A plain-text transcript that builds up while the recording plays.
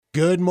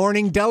Good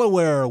morning,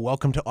 Delaware.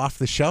 Welcome to Off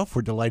the Shelf.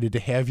 We're delighted to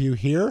have you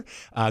here.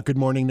 Good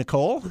morning,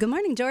 Nicole. Good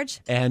morning, George.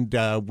 And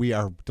we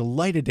are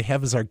delighted to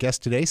have as our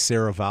guest today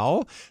Sarah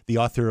Vowell, the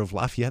author of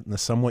Lafayette and the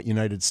Somewhat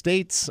United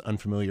States,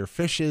 Unfamiliar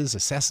Fishes,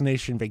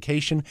 Assassination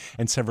Vacation,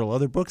 and several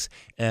other books.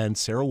 And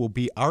Sarah will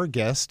be our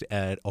guest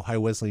at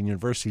Ohio Wesleyan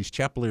University's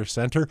Chapelier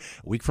Center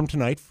a week from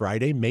tonight,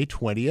 Friday, May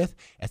 20th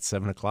at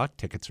 7 o'clock.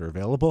 Tickets are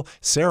available.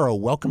 Sarah,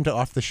 welcome to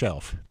Off the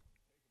Shelf.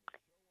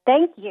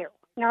 Thank you.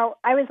 Now,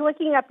 I was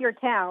looking up your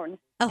town,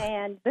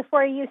 and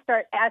before you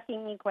start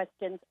asking me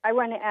questions, I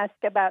want to ask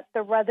about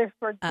the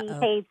Rutherford B.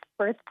 Hayes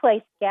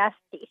birthplace gas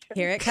station.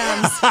 Here it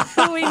comes.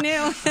 We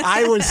knew.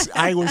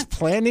 I was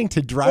planning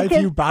to drive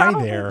you by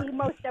there. It's the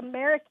most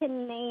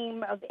American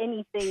name of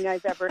anything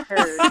I've ever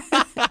heard.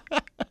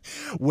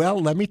 Well,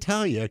 let me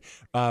tell you,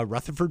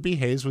 Rutherford B.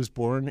 Hayes was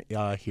born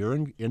here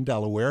in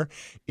Delaware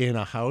in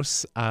a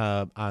house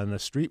on a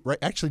street,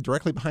 actually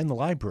directly behind the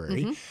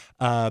library.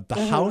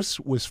 The house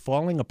was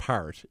falling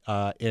apart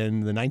in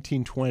the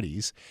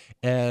 1920s,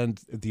 and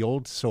the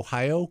old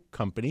Sohio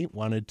company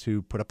wanted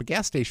to put up a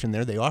gas station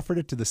there. They offered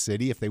it to the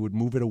city if they would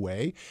move it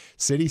away.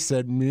 City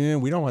said,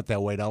 we don't want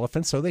that white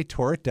elephant, so they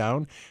tore it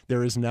down.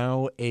 There is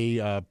now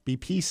a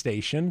BP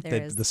station,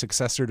 the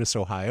successor to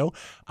Sohio,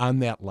 on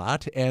that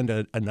lot, and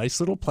a nice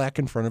little plaque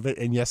in front of it.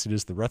 And yes, it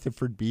is the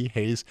Rutherford B.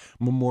 Hayes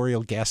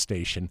Memorial Gas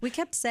Station. We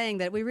kept saying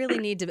that we really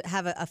need to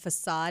have a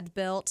facade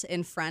built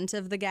in front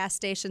of the gas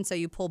station, so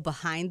you pull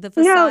behind the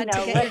facade.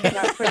 Let's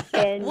not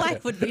pretend. Why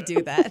would we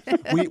do that?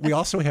 We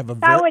also have a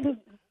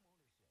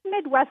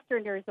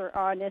Midwesterners are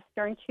honest,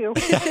 aren't you?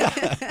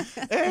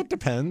 It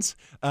depends.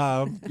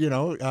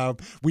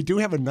 We do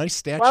have a nice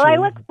statue. Well, I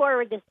look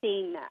forward to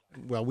seeing that.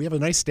 Well, we have a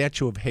nice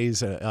statue of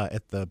Hayes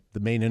at the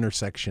main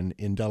intersection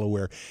in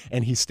Delaware,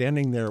 and he's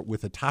standing there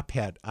with a top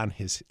hat on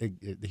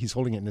he's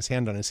holding it in his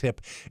hand on his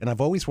hip, and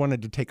I've always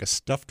wanted to take a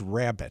stuffed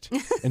rabbit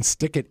and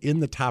stick it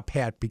in the top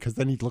hat because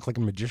then he'd look like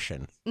a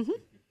magician. Mm-hmm.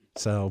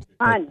 So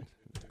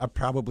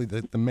probably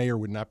the mayor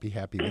would not be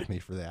happy with me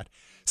for that.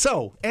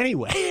 So,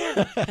 anyway.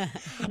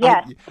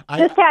 Yes,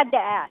 just had to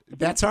ask.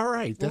 That's all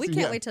right. Well, we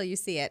can't wait till you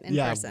see it in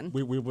person.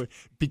 We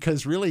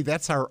because really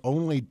that's our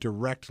only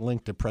direct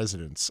link to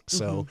presidents.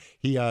 So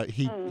he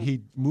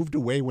moved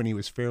away when he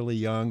was fairly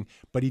young,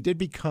 but he did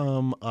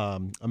become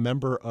a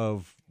member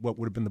of what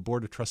would have been the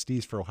Board of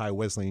Trustees for Ohio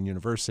Wesleyan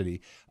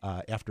University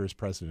after his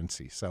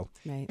presidency. So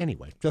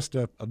anyway, just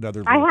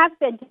another. I have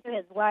been to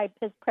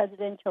his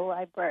presidential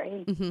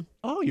library. Mm-hmm.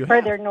 Oh, you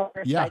further have? north,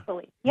 I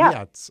believe.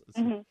 Yeah.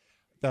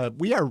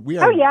 We are.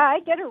 Oh yeah, I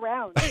get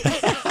around.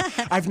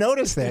 I've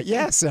noticed that.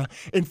 Yes.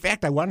 In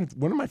fact, one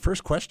of my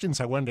first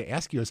questions I wanted to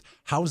ask you is,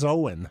 how's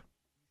Owen?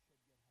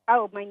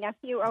 Oh, my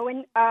nephew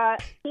Owen.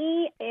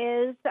 He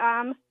is.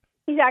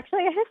 He's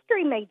actually a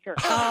history major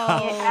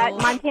at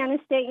Montana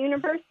State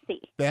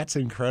University. That's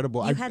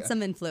incredible. You had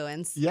some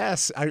influence.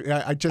 Yes.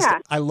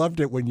 I loved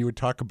it when you would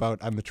talk about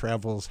on the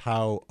travels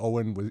how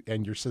Owen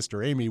and your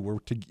sister Amy were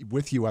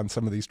with you on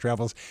some of these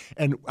travels.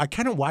 And I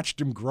kind of watched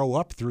him grow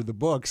up through the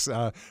books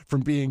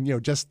from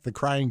being, just the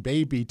crying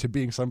baby to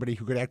being somebody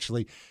who could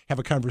actually have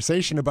a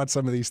conversation about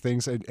some of these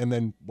things. And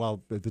then,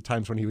 the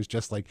times when he was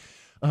just like,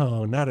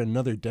 oh, not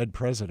another dead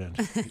president.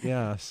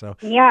 Yeah. So.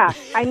 Yeah.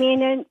 I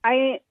mean, and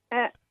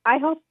I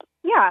hope,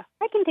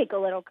 I can take a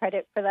little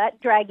credit for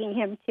that, dragging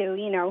him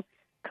to,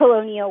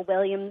 Colonial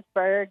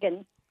Williamsburg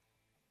and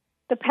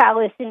the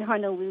palace in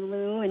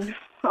Honolulu and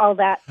all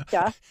that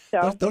stuff.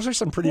 So those are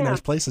some pretty nice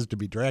places to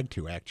be dragged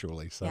to,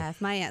 actually. So. Yeah, if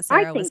my Aunt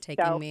Sarah was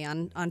taking me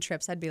on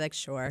trips, I'd be like,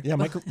 sure. Yeah,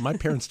 my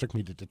parents took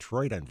me to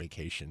Detroit on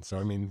vacation. So,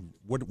 I mean,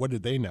 what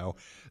did they know?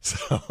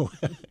 So...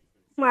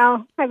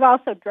 Well, I've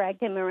also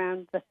dragged him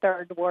around the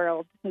third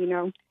world,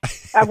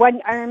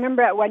 I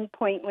remember at one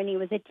point when he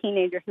was a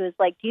teenager, he was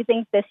like, do you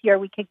think this year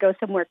we could go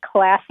somewhere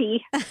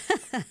classy?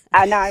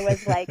 And I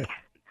was like,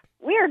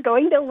 we are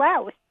going to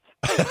Laos.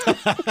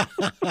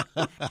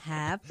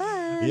 Have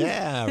fun.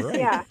 Yeah, right.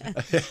 Yeah.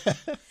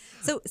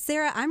 So,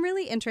 Sarah, I'm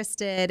really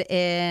interested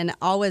in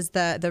always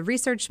the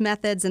research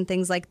methods and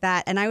things like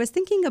that. And I was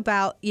thinking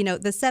about,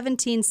 the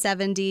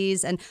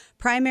 1770s and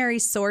primary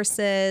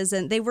sources,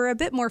 and they were a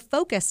bit more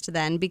focused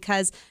then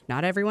because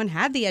not everyone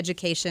had the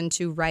education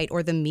to write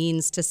or the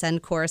means to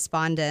send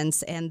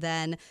correspondence and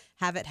then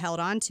have it held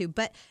on to.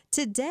 But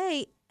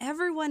today,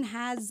 evereverone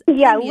has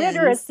opinions.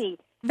 Literacy.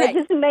 Right. It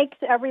just makes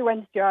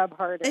everyone's job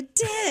harder. It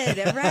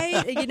did,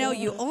 right?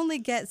 You only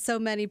get so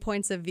many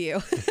points of view.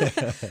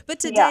 But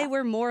today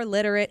we're more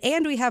literate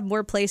and we have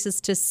more places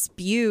to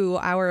spew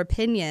our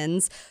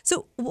opinions.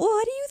 So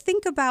what do you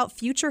think about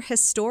future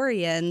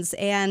historians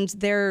and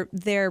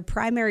their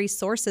primary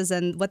sources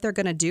and what they're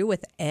going to do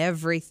with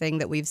everything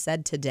that we've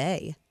said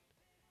today?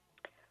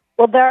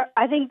 Well,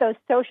 I think those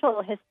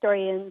social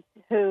historians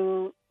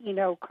who,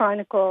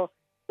 chronicle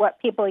what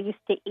people used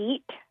to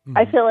eat,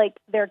 I feel like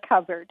they're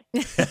covered.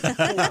 Like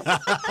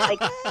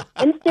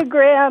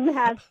Instagram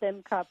has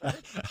them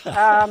covered.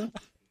 I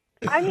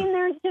mean,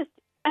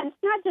 it's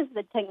not just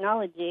the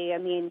technology. I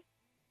mean,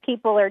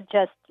 people are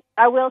just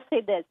I will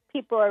say this: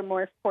 people are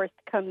more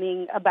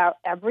forthcoming about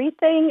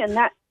everything, and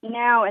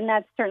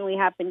that's certainly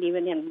happened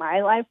even in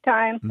my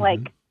lifetime. Mm-hmm.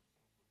 Like,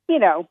 you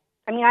know,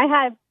 I mean, I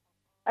had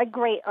a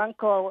great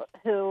uncle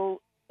who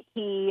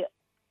he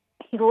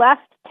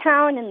left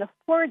town in the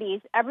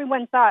 40s.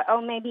 Everyone thought,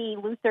 oh, maybe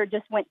Luther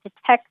just went to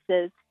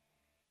Texas.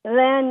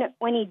 Then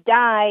when he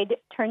died,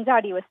 turns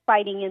out he was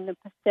fighting in the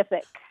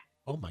Pacific.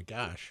 Oh my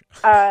gosh!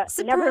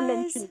 Never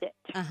mentioned it.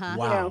 Uh-huh.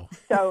 Wow. You know,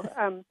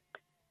 so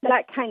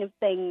that kind of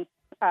thing.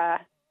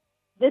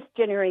 This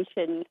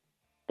generation,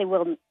 they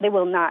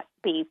will not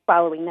be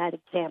following that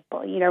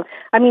example. You know,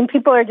 I mean,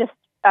 people are just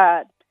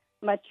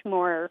much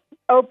more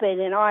open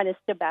and honest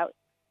about,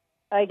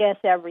 I guess,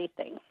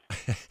 everything.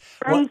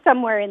 I'm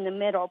somewhere in the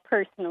middle.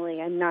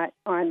 Personally, I'm not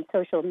on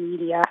social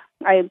media.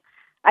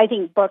 I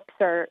think books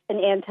are an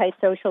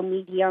anti-social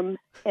medium,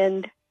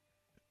 and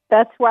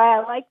that's why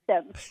I like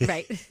them.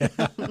 Right.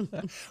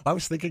 I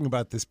was thinking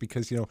about this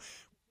because, you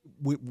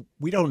know,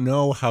 we don't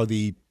know how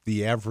the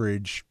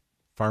average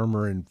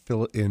farmer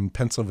in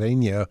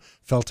Pennsylvania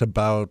felt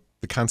about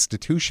the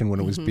Constitution when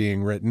it was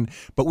being written,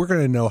 but we're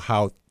going to know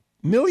how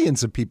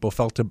millions of people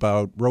felt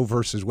about Roe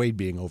versus Wade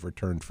being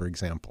overturned, for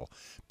example,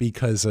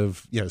 because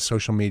of, you know,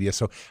 social media.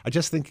 So I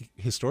just think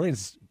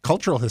historians,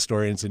 cultural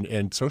historians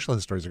and social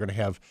historians are going to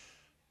have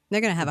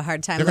They're going to have a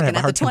hard time they're going looking to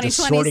have a at the hard time 2020s.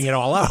 just sorting it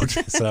all out.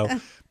 So,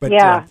 but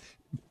Yeah.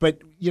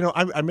 But you know,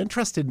 I'm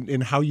interested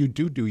in how you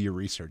do your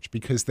research,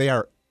 because they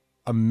are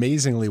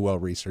amazingly well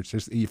researched.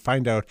 You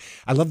find out.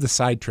 I love the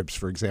side trips,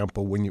 for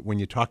example, when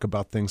you talk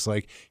about things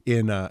like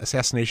in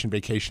Assassination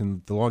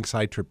Vacation, the long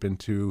side trip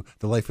into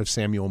the life of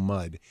Samuel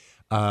Mudd,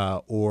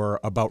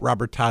 or about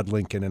Robert Todd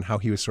Lincoln and how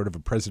he was sort of a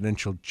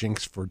presidential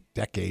jinx for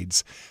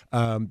decades.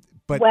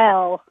 But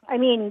well, I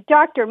mean,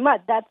 Dr.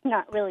 Mudd, that's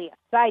not really a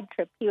side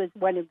trip. He was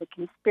one of the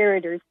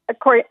conspirators.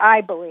 According, I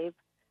believe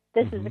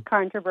this is a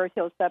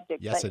controversial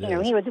subject, Yes, but it you know,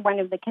 is. he was one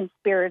of the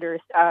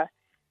conspirators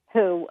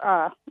who,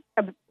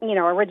 you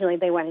know, originally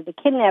they wanted to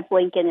kidnap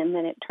Lincoln, and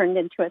then it turned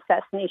into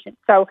assassination.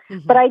 So,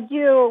 but I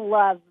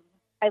love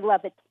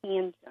a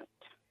tangent.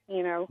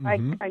 You know, I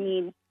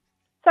mean,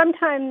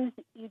 sometimes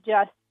you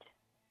just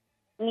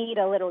need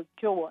a little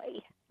joy,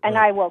 and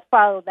Right. I will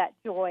follow that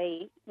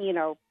joy, you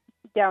know,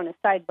 down a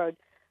side road.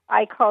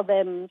 I call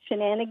them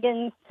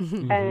shenanigans.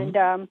 And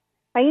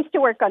I used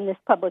to work on this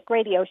public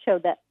radio show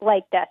that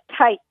liked that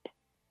tight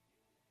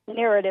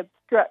narrative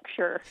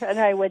structure, and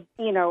I would,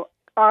 you know,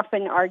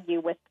 often argue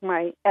with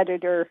my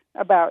editor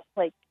about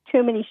like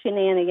too many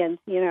shenanigans,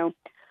 you know.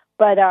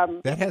 But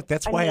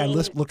that's why I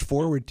looked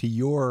forward to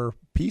your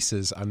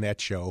pieces on that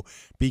show,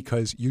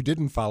 because you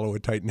didn't follow a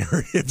tight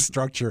narrative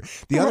structure.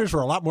 The others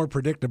were a lot more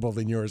predictable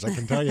than yours, I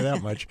can tell you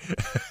that much.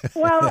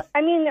 Well,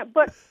 I mean,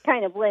 books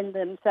kind of lend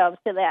themselves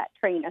to that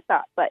train of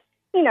thought. But,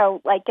 you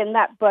know, like in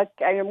that book,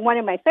 I mean, one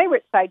of my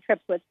favorite side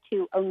trips was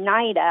to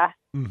Oneida,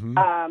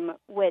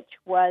 which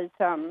was,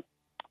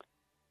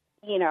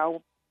 you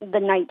know, the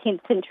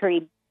 19th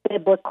century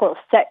biblical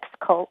sex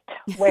cult,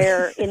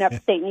 where in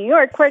upstate New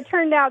York, where it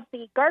turned out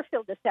the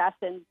Garfield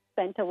assassin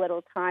spent a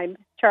little time.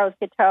 Charles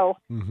Guiteau,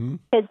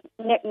 his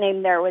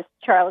nickname there was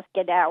Charles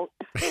Get Out.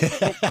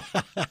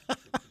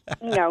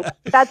 You know,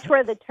 that's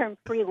where the term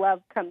free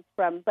love comes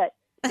from, but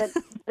that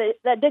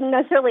didn't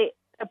necessarily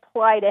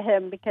apply to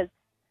him, because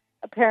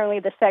apparently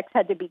the sex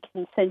had to be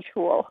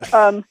consensual.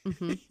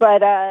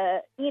 But,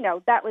 you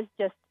know, that was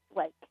just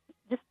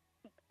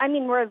I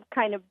mean, we're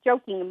kind of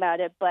joking about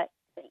it, but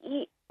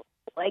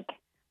like,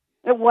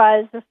 it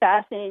was a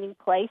fascinating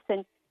place,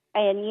 and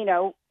you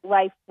know,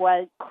 life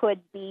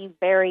could be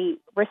very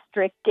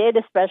restricted,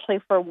 especially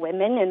for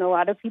women, and a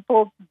lot of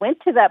people went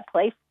to that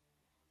place,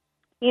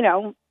 you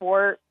know,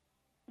 for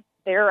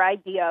their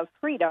idea of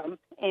freedom.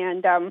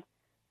 And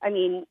I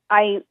mean,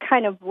 I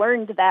kind of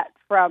learned that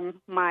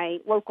from my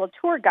local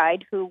tour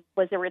guide, who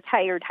was a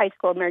retired high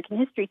school American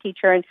history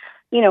teacher. And,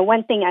 you know,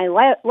 one thing I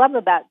love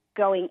about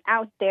going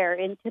out there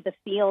into the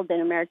field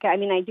in America, I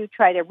mean, I do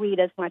try to read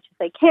as much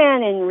as I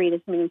can and read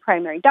as many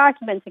primary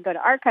documents and go to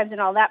archives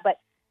and all that. But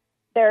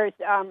there's,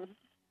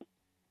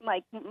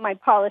 like, my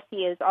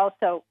policy is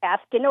also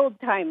ask an old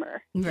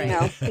timer, Right. you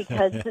know,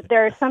 because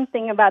there's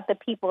something about the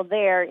people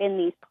there in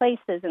these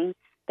places, and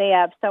they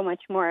have so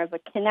much more of a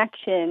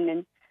connection,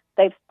 and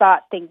they've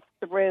thought things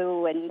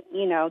through. And,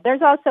 you know,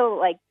 there's also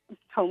like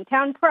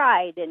hometown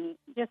pride, and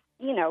just,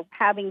 you know,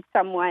 having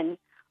someone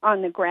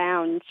on the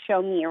ground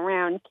show me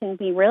around can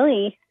be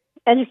really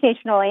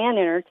educational and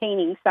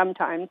entertaining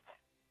sometimes.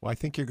 Well, I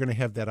think you're going to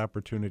have that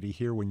opportunity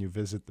here when you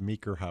visit the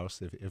Meeker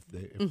House, if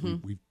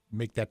we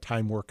make that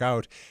time work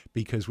out,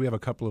 because we have a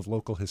couple of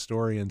local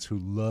historians who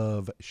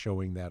love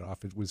showing that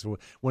off. It was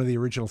one of the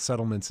original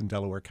settlements in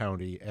Delaware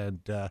County,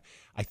 and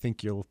I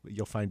think you'll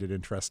find it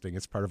interesting.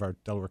 It's part of our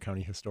Delaware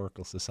County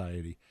Historical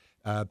Society.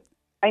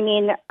 I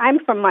mean,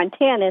 I'm from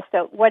Montana,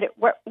 so what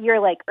you're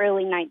like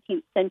early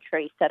 19th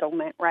century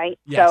settlement, right?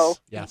 Yes, so,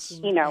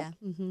 yes. You know,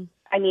 Yeah.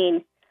 I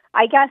mean,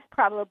 I guess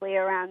probably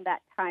around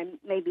that time,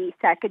 maybe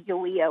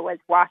Sacagawea was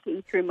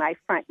walking through my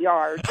front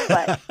yard,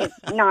 but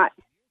it's not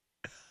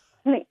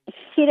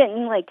she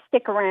didn't like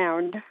stick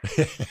around.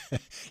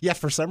 Yeah,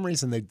 for some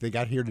reason they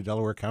got here to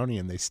Delaware County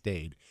and they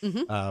stayed.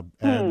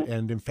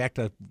 And in fact,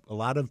 a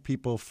lot of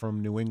people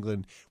from New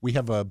England, we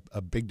have a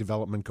big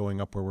development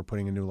going up where we're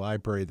putting a new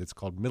library that's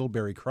called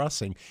Middlebury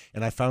Crossing.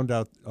 And I found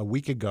out a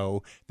week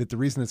ago that the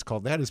reason it's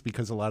called that is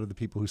because a lot of the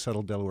people who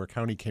settled Delaware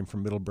County came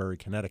from Middlebury,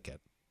 Connecticut.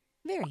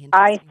 Very interesting.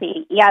 I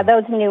see. Yeah,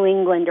 those New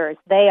Englanders,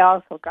 they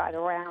also got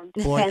around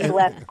and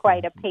left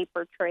quite a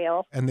paper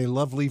trail. And they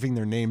love leaving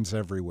their names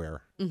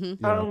everywhere. You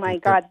know, Oh, my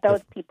God.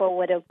 Those people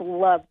would have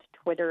loved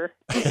Twitter.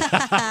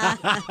 Like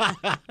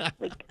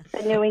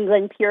the New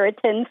England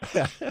Puritans.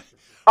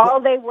 All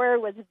they were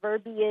was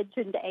verbiage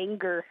and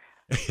anger.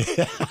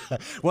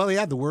 Well,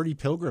 yeah, the wordy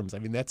pilgrims. I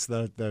mean, that's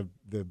the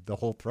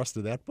whole thrust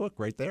of that book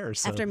right there.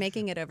 So. After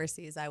making it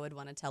overseas, I would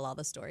want to tell all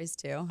the stories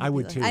too. I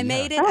would too. I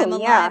made it. Oh, I'm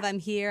alive. yeah. I'm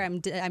here. I'm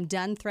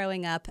done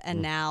throwing up,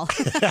 and now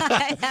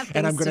I have things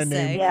And I'm going to to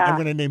say. name Yeah. I'm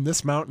going to name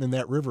this mountain and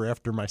that river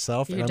after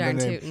myself. You're and darn I'm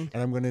going tootin'. to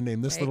and I'm going to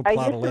name this Right. little I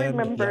plot just of land.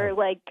 remember,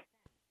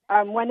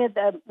 one of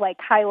the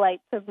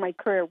highlights of my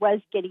career was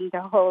getting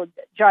to hold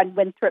John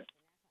Winthrop's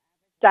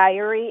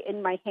diary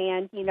in my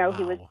hand. You know,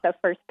 he was Wow. the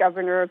first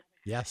governor of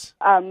Yes.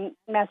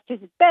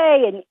 Massachusetts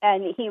Bay,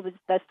 and he was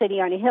the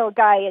city on a hill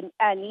guy,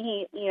 and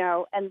he,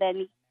 and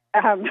then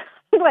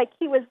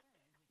he was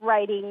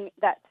writing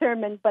that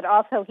sermon, but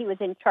also he was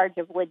in charge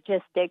of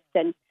logistics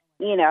and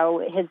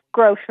his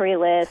grocery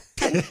list,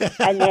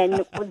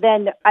 and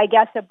then I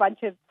guess a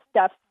bunch of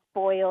stuff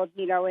spoiled,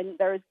 and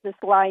there's this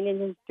line in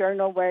his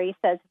journal where he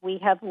says, "We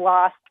have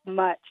lost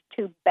much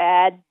to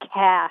bad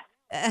cast."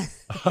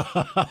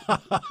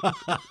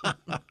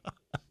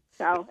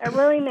 So it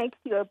really makes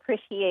you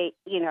appreciate,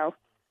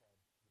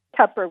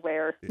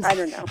 Tupperware. I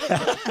don't know.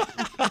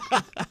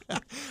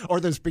 Or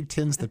those big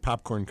tins that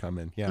popcorn come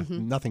in. Yeah,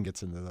 nothing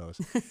gets into those.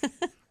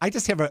 I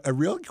just have a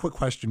real quick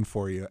question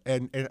for you.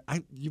 And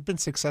you've been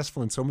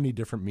successful in so many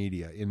different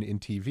media, in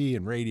TV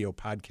and radio,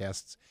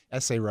 podcasts,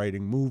 essay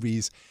writing,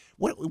 movies.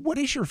 What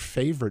is your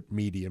favorite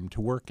medium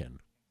to work in?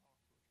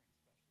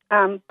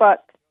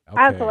 Books.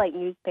 I also Okay. like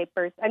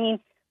newspapers. I mean,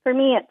 for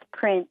me, it's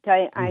print.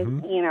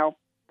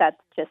 That's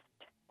just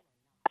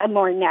a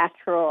more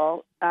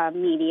natural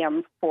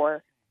medium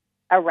for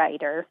a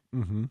writer.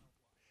 Mm-hmm.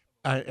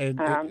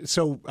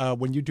 So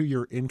when you do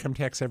your income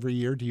tax every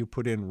year, do you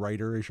put in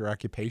writer as your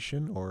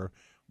occupation? Or,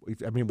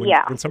 I mean,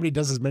 when somebody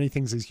does as many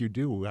things as you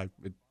do, it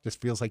just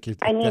feels like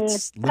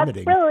that's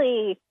limiting. That's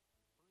really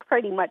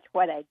pretty much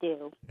what I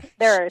do.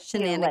 There are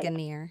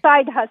Shenaniganeer.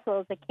 side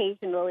hustles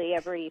occasionally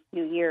every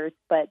few years,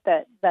 but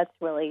that's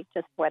really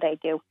just what I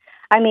do.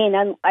 I mean,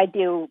 I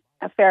do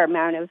a fair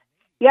amount of.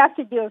 You have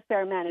to do a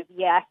fair amount of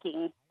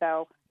yakking,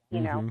 so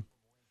I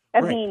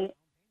Right. mean,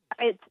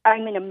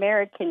 I'm an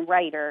American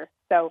writer,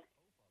 so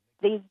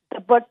the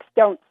books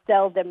don't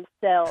sell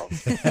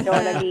themselves. You know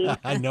what I mean?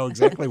 I know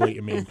exactly what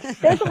you mean.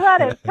 There's a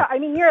lot of.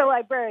 You're a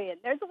librarian.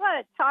 There's a lot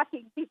of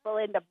talking people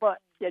into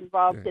books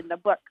involved in the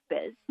book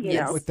biz. You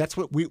know. That's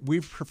what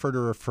we prefer to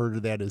refer to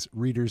that as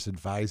reader's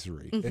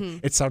advisory.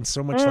 It sounds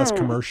so much less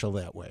commercial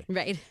that way.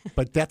 Right.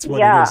 But that's what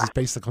it is. It's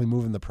basically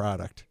moving the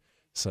product.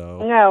 So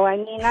No, I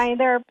mean,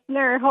 there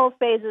are whole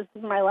phases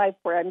of my life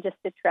where I'm just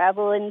a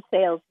traveling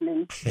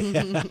salesman,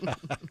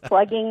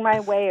 plugging my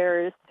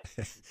wares.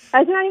 It's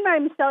not even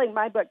I'm selling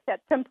my books.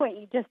 At some point,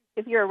 if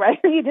you're a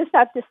writer, you just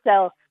have to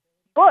sell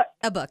books.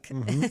 A book.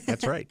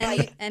 that's right.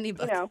 Any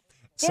book. Get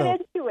So-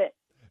 into it.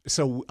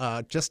 So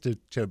just to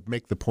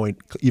make the point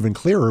even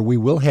clearer, we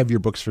will have your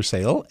books for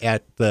sale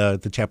at the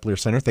Chapelier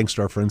Center, thanks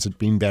to our friends at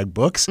Beanbag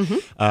Books,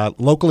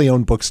 locally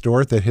owned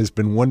bookstore that has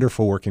been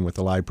wonderful working with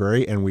the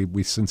library, and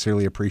we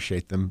sincerely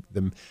appreciate them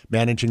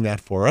managing that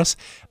for us.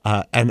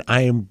 And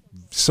I am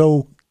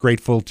so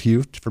grateful to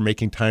you for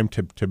making time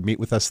to meet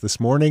with us this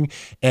morning,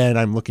 and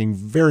I'm looking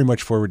very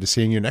much forward to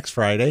seeing you next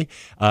Friday.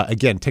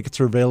 Again, tickets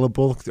are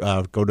available.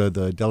 Go to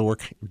the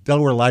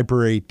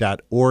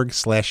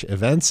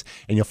DelawareLibrary.org/events,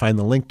 and you'll find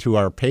the link to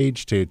our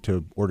page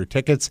to order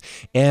tickets.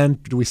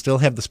 And do we still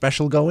have the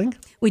special going?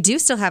 We do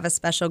still have a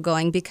special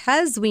going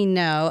because we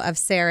know of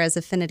Sarah's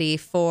affinity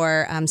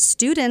for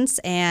students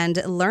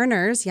and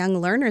learners, young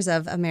learners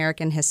of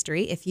American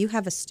history. If you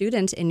have a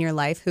student in your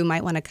life who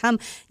might want to come,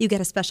 you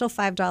get a special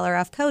 $5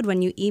 off code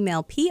when you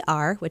email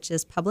PR, which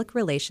is public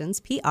relations,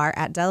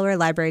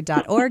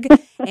 PR@DelawareLibrary.org,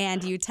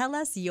 and you tell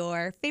us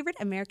your favorite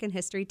American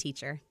history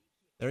teacher.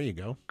 There you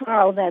go.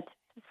 Oh, that's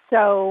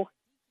so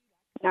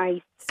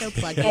nice So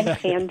plug and in.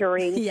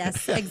 pandering.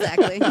 Yes,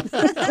 exactly.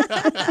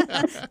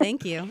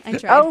 Thank you. I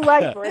tried. Oh,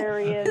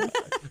 librarian.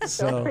 So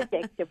So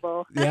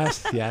predictable.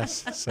 yes.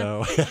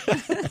 So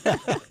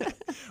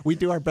we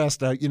do our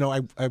best. I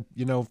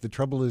the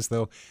trouble is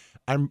though,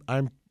 I'm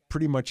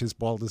pretty much as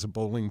bald as a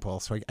bowling ball,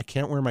 so I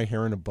can't wear my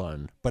hair in a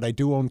bun, but I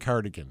do own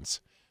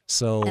cardigans.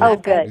 So And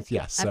I've got- good.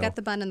 Yes, so. I've got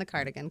the bun and the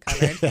cardigan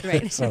covered.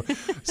 Right. so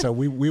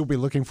we will be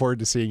looking forward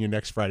to seeing you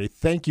next Friday.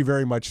 Thank you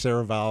very much,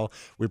 Sarah Val.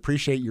 We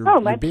appreciate your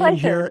My being pleasure.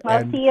 here.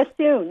 I'll see you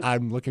soon.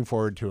 I'm looking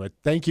forward to it.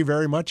 Thank you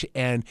very much.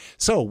 And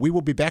so we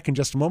will be back in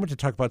just a moment to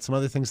talk about some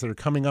other things that are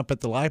coming up at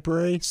the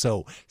library.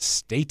 So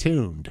stay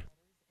tuned.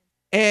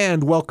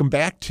 And welcome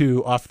back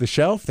to Off the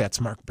Shelf.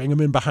 That's Mark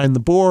Bingaman behind the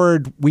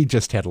board. We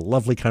just had a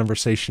lovely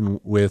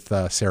conversation with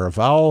Sarah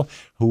Vowell,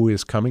 who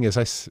is coming, as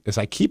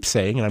I keep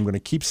saying, and I'm going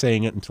to keep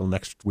saying it until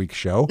next week's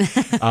show.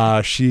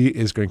 She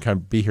is going to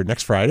be here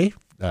next Friday,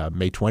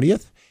 May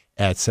 20th.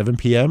 At 7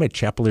 p.m. at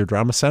Chapelier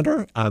Drama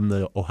Center on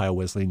the Ohio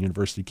Wesleyan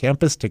University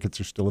campus. Tickets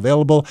are still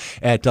available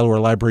at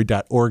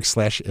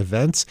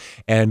DelawareLibrary.org/events,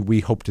 and we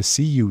hope to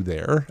see you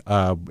there.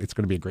 It's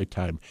going to be a great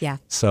time. Yeah,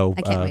 so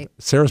I can't wait.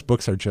 Sarah's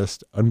books are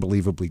just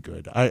unbelievably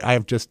good. I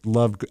have just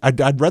loved.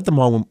 I'd read them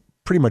all,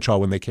 pretty much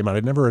all when they came out.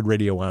 I'd never read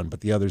Radio On,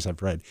 but the others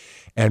I've read.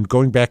 And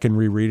going back and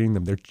rereading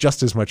them, they're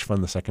just as much fun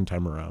the second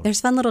time around.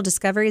 There's fun little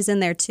discoveries in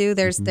there too.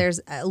 There's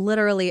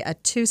literally a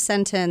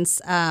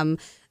 2-sentence.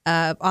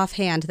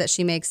 Offhand that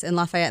she makes in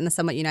Lafayette in the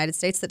somewhat United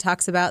States that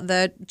talks about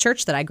the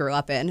church that I grew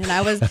up in.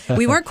 And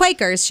we weren't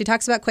Quakers. She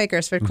talks about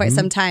Quakers for quite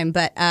some time,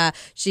 but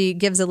she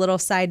gives a little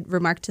side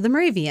remark to the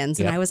Moravians.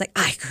 And I was like,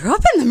 I grew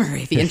up in the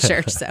Moravian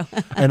church. So,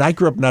 and I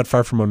grew up not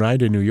far from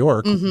Oneida, New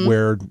York,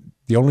 where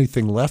the only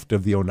thing left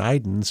of the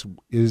Oneidans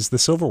is the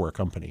silverware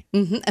company.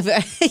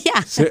 Yeah.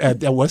 So,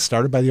 that was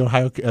started by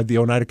the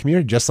Oneida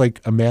community, just like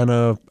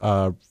Amana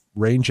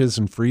ranges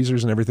and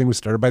freezers and everything was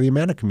started by the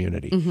Amana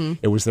community.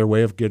 It was their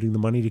way of getting the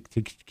money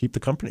to keep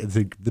the company,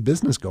 the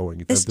business going,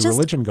 the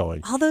religion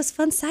going. All those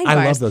fun sidebars.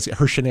 I love those.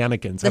 Her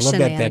shenanigans. I love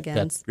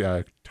Shenanigans.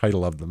 that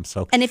title of them.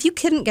 So, and if you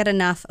couldn't get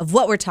enough of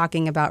what we're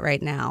talking about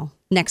right now,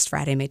 next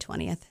Friday, May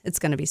 20th, it's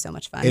going to be so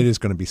much fun. It is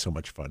going to be so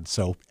much fun.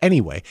 So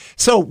anyway,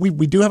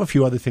 we do have a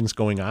few other things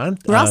going on.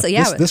 We're also,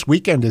 this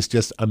weekend is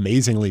just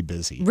amazingly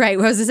busy. Right.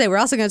 Well, I was going to say, we're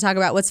also going to talk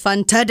about what's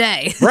fun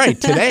today. Right.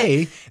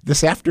 Today,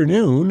 this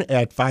afternoon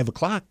at 5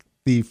 o'clock,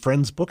 the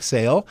Friends book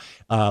sale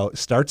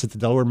starts at the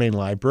Delaware Main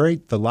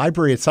Library. The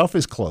library itself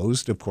is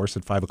closed, of course,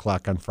 at 5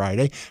 o'clock on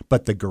Friday,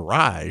 but the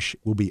garage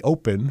will be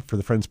open for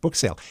the Friends book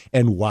sale.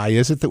 And why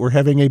is it that we're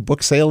having a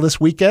book sale this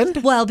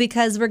weekend? Well,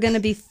 because we're going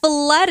to be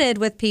flooded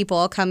with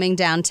people coming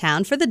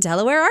downtown for the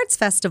Delaware Arts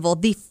Festival,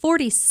 the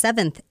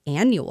 47th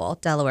annual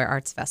Delaware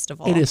Arts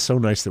Festival. It is so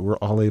nice that we're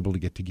all able to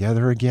get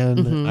together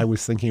again. I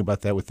was thinking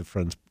about that with the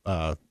Friends.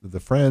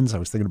 I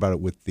was thinking about it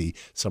with the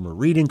Summer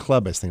Reading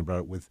Club. I was thinking about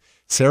it with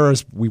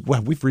Sarah's. We've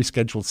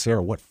rescheduled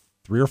Sarah,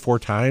 3 or 4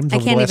 times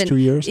over the last 2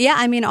 years? Yeah,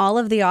 I mean, all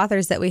of the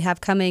authors that we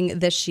have coming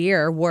this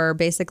year were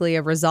basically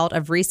a result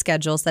of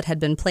reschedules that had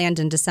been planned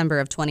in December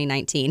of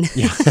 2019.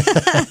 Yeah.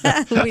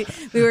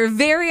 we were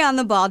very on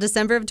the ball,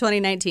 December of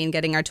 2019,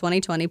 getting our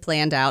 2020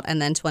 planned out,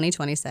 and then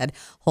 2020 said,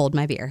 hold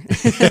my beer.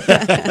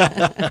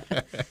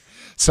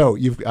 So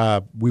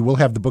we will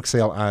have the book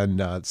sale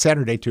on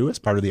Saturday, too, as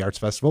part of the Arts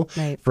Festival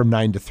from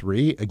 9 to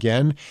 3.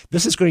 Again,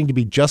 this is going to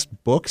be just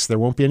books. There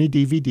won't be any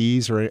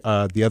DVDs or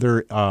the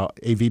other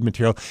AV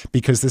material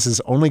because this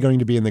is only going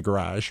to be in the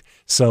garage.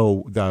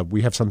 So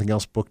we have something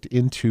else booked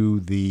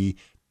into the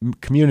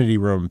community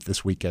room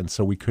this weekend.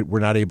 So we're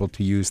not able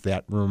to use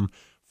that room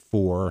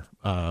for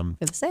the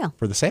sale.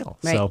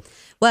 Right. So,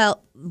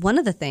 well, one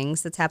of the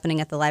things that's happening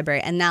at the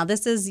library, and now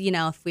this is,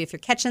 if you're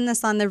catching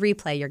this on the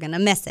replay, you're going to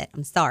miss it.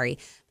 I'm sorry.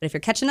 But if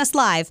you're catching us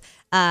live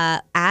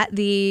at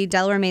the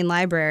Delaware Main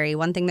Library,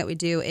 one thing that we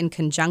do in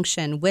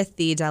conjunction with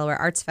the Delaware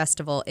Arts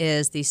Festival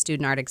is the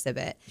student art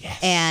exhibit. Yes.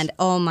 And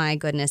oh my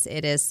goodness,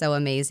 it is so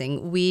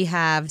amazing. We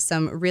have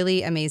some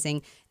really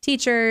amazing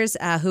teachers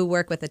who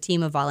work with a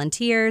team of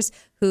volunteers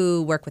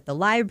who work with the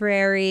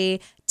library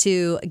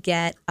to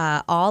get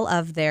all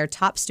of their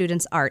top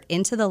students' art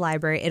into the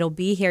library. It'll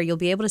be here. You'll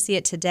be able to see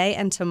it today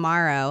and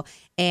tomorrow.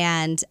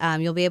 And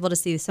you'll be able to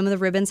see some of the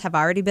ribbons have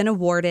already been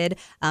awarded.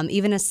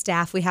 Even as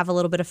staff, we have a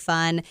little bit of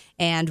fun,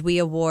 and we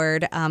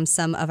award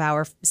some of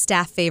our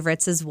staff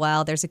favorites as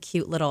well. There's a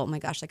cute little, oh my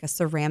gosh, like a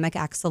ceramic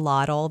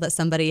axolotl that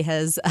somebody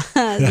has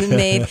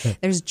made.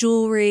 There's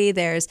jewelry.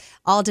 There's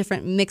all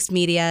different mixed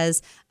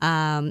medias,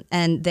 and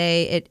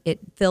it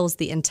fills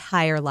the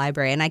entire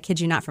library. And I kid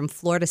you not, from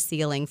floor to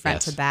ceiling,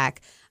 front to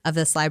back of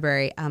this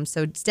library.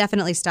 So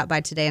definitely stop by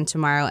today and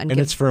tomorrow. And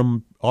it's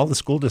from all the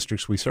school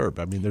districts we serve.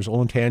 I mean, there's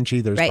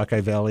Olentangy, there's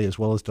Buckeye Valley, as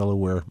well as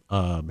Delaware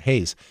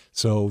Hayes.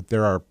 So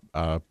there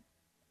are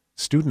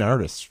student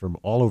artists from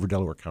all over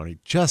Delaware County.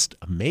 Just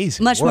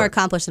amazing. Much more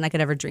accomplished than I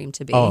could ever dream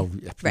to be. Oh,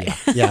 right.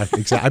 Yeah,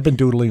 exactly. I've been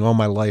doodling all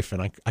my life,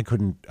 and I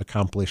couldn't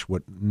accomplish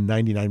what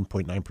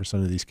 99.9%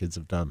 of these kids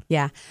have done.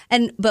 Yeah.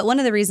 But one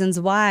of the reasons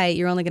why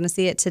you're only going to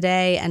see it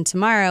today and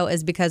tomorrow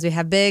is because we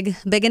have big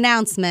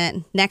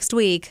announcement next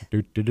week.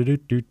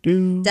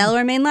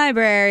 Delaware Main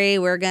Library,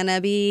 we're going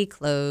to be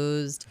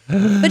closed.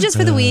 But just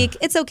for the week,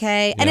 it's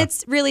okay. Yeah. And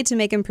it's really to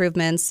make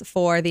improvements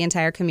for the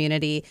entire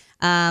community.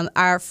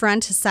 Our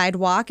front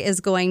sidewalk is is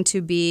going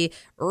to be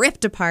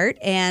ripped apart,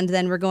 and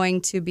then we're going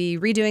to be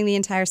redoing the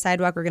entire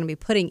sidewalk. We're going to be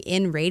putting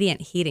in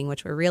radiant heating,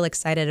 which we're real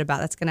excited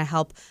about. That's going to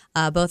help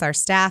both our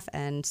staff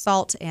and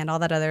SALT and all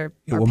that other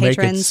It our will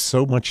patrons. make it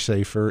so much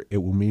safer. It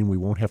will mean we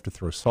won't have to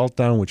throw salt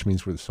down, which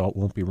means where the salt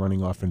won't be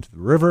running off into the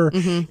river.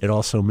 Mm-hmm. It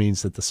also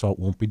means that the salt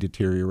won't be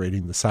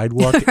deteriorating the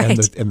sidewalk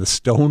Right. and the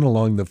stone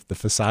along the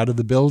facade of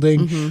the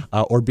building,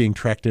 Mm-hmm. or being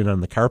tracked in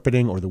on the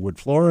carpeting or the wood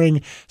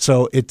flooring.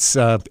 So it's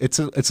a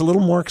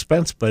little more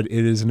expensive, but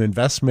it is an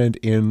investment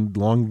in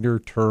longer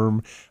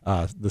term,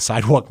 the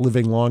sidewalk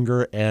living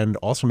longer, and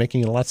also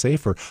making it a lot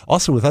safer.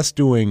 Also, with us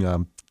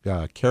doing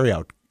carry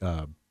out.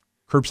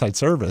 Curbside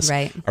service.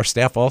 Right. Our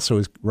staff also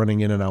is running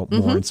in and out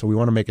more, and so we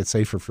want to make it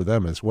safer for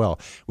them as well.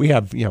 We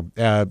have,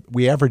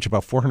 we average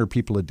about 400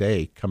 people a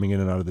day coming in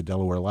and out of the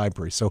Delaware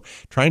Library. So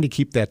trying to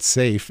keep that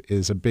safe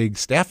is a big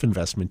staff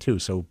investment too.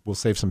 So we'll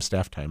save some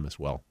staff time as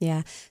well.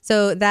 Yeah.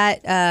 So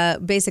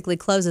that basically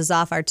closes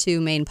off our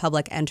two main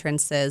public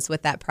entrances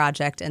with that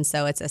project. And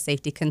so it's a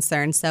safety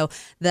concern. So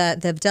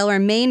the Delaware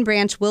main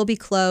branch will be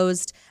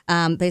closed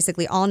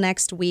basically all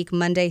next week,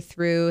 Monday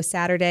through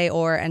Saturday,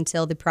 or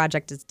until the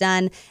project is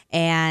done.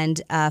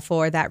 And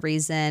for that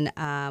reason,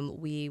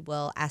 we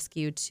will ask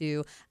you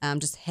to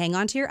just hang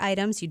on to your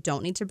items. You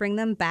don't need to bring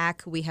them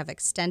back. We have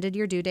extended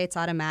your due dates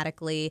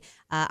automatically.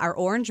 Our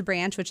orange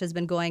branch, which has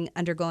been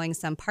undergoing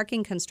some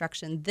parking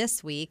construction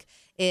this week,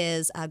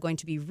 is going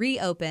to be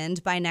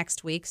reopened by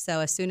next week. So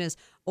as soon as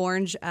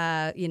orange,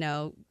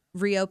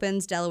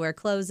 reopens, Delaware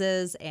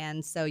closes,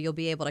 and so you'll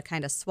be able to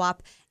kind of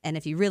swap. And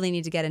if you really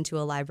need to get into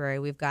a library,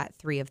 we've got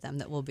 3 of them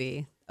that will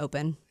be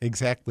open.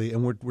 Exactly,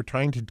 and we're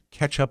trying to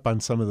catch up on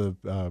some of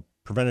the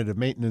preventative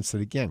maintenance that,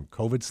 again,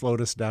 COVID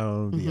slowed us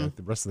down. The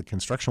rest of the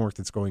construction work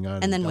that's going on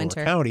And in then Delaware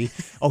winter. County.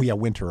 Oh yeah,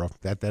 winter.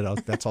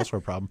 That's also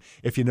a problem.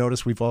 If you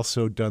notice, we've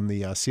also done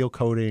the seal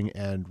coating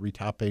and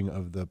retopping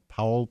of the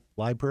Powell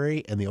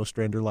Library and the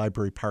Ostrander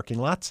Library parking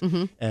lots.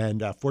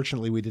 And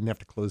fortunately, we didn't have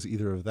to close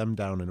either of them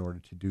down in order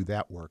to do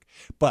that work.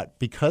 But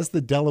because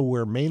the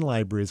Delaware Main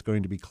Library is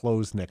going to be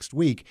closed next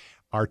week,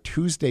 our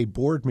Tuesday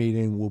board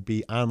meeting will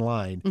be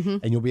online,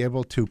 and you'll be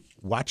able to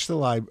watch the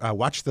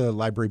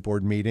library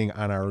board meeting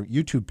on our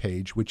YouTube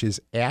page, which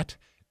is at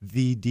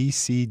the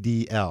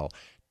DCDL.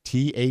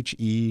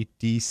 THEDCDL.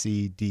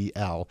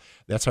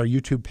 That's our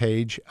YouTube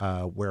page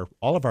where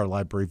all of our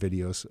library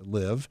videos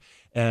live.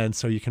 And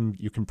so you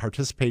can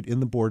participate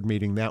in the board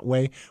meeting that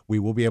way. We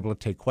will be able to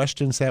take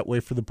questions that way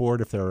for the board.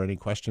 If there are any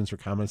questions or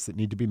comments that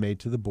need to be made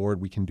to the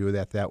board, we can do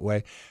that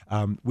way.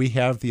 We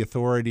have the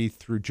authority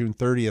through June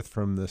 30th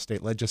from the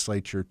state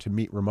legislature to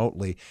meet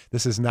remotely.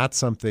 This is not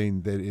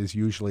something that is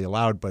usually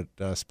allowed, but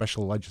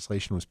special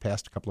legislation was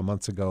passed a couple of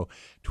months ago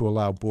to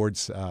allow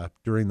boards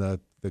during the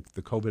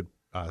COVID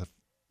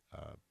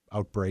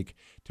outbreak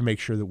to make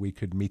sure that we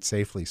could meet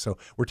safely. So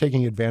we're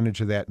taking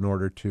advantage of that in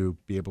order to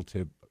be able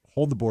to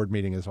hold the board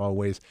meeting as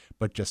always,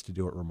 but just to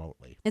do it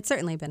remotely. It's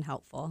certainly been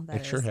helpful.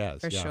 It sure has.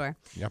 For sure.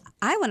 Yep.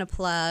 I want to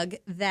plug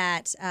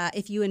that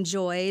if you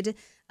enjoyed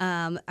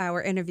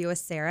our interview with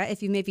Sarah,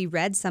 if you maybe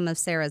read some of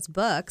Sarah's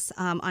books,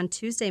 on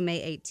Tuesday,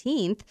 May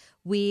 18th,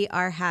 we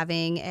are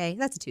having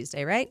that's a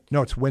Tuesday, right?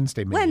 No, it's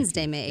Wednesday, May 18th.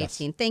 Wednesday, May 18th.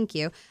 Yes. Thank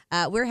you.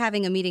 We're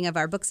having a meeting of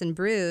our Books and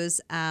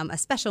Brews, a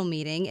special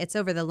meeting. It's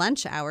over the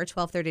lunch hour,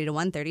 12:30 to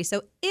 1:30.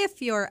 So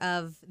if you're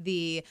of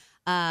the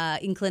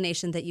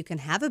inclination that you can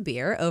have a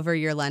beer over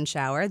your lunch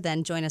hour,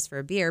 then join us for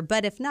a beer.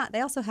 But if not,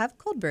 they also have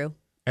cold brew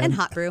and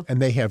hot brew.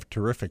 And they have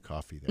terrific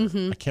coffee there.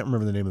 I can't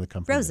remember the name of the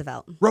company.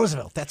 Roosevelt.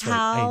 That's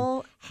How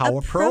right. How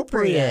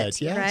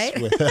appropriate. Yes.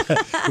 Right?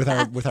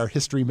 with our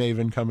history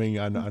maven coming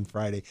on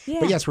Friday. Yeah.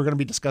 But yes, we're going to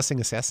be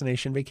discussing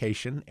Assassination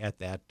Vacation at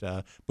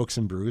that Books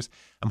and Brews.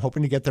 I'm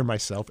hoping to get there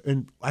myself.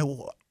 And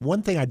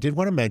one thing I did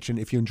want to mention,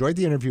 if you enjoyed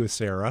the interview with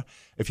Sarah,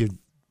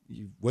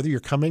 whether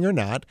you're coming or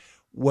not,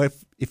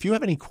 if you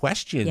have any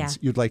questions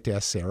you'd like to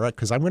ask Sarah,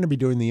 because I'm going to be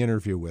doing the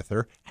interview with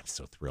her. I'm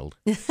so thrilled.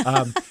 It's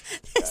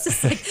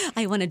just like,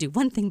 I want to do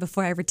one thing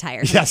before I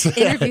retire. Yes.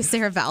 Interview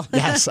Sarah Bell.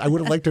 Yes, I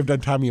would have liked to have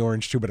done Tommy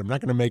Orange too, but I'm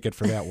not going to make it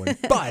for that one.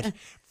 But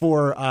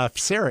for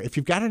Sarah, if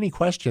you've got any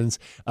questions,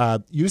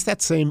 use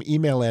that same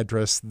email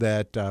address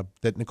that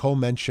Nicole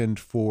mentioned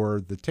for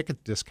the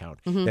ticket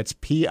discount. That's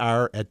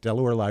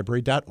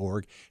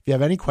pr@delawarelibrary.org. If you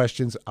have any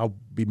questions, I'll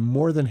be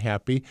more than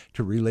happy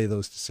to relay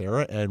those to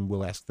Sarah, and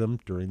we'll ask them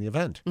during the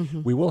event.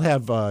 We will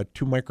have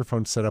 2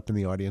 microphones set up in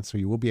the audience, so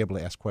you will be able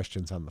to ask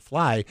questions on the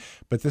fly.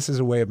 But this is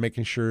a way of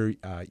making sure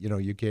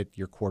you get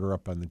your quarter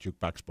up on the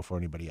jukebox before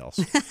anybody else.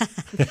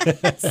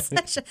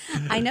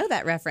 I know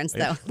that reference,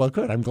 though. Well,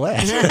 good. I'm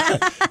glad.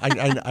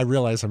 I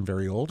realize I'm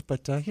very old,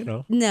 but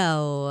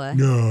No.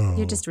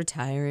 You're just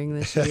retiring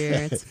this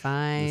year. It's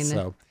fine.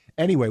 So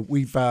anyway,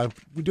 we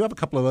do have a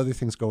couple of other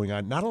things going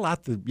on. Not a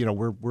lot.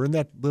 We're in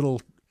that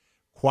little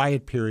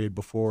quiet period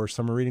before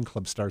Summer Reading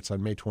Club starts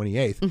on May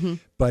 28th.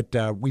 But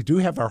we do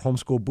have our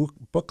homeschool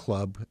book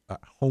club,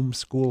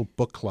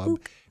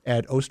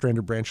 at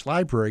Ostrander Branch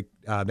Library.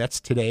 That's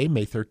today,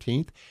 May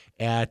 13th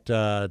at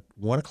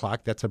 1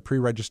 o'clock. That's a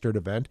pre-registered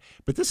event.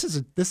 But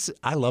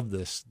I love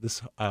this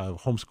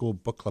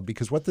homeschool book club,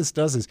 because what this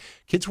does is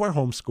kids who are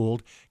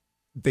homeschooled,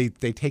 they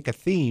take a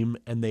theme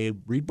and they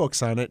read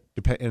books on it,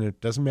 and it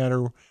doesn't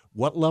matter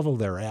what level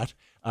they're at,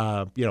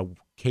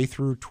 K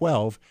through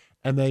 12,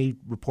 and they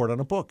report on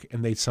a book.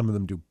 And some of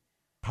them do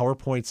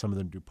PowerPoint, some of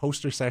them do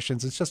poster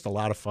sessions. It's just a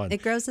lot of fun.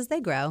 It grows as they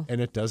grow. And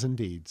it does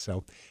indeed.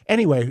 So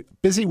anyway,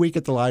 busy week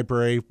at the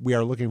library. We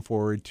are looking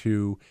forward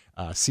to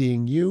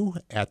seeing you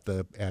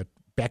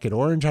back at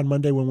Orange on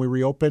Monday when we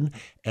reopen,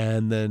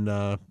 and then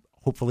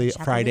hopefully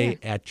Chapel Friday Hill.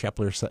 at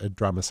Chapler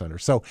Drama Center.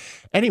 So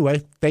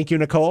anyway, thank you,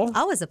 Nicole.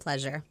 Always a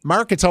pleasure.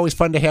 Mark, it's always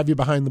fun to have you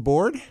behind the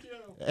board.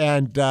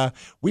 And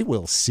we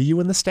will see you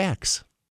in the stacks.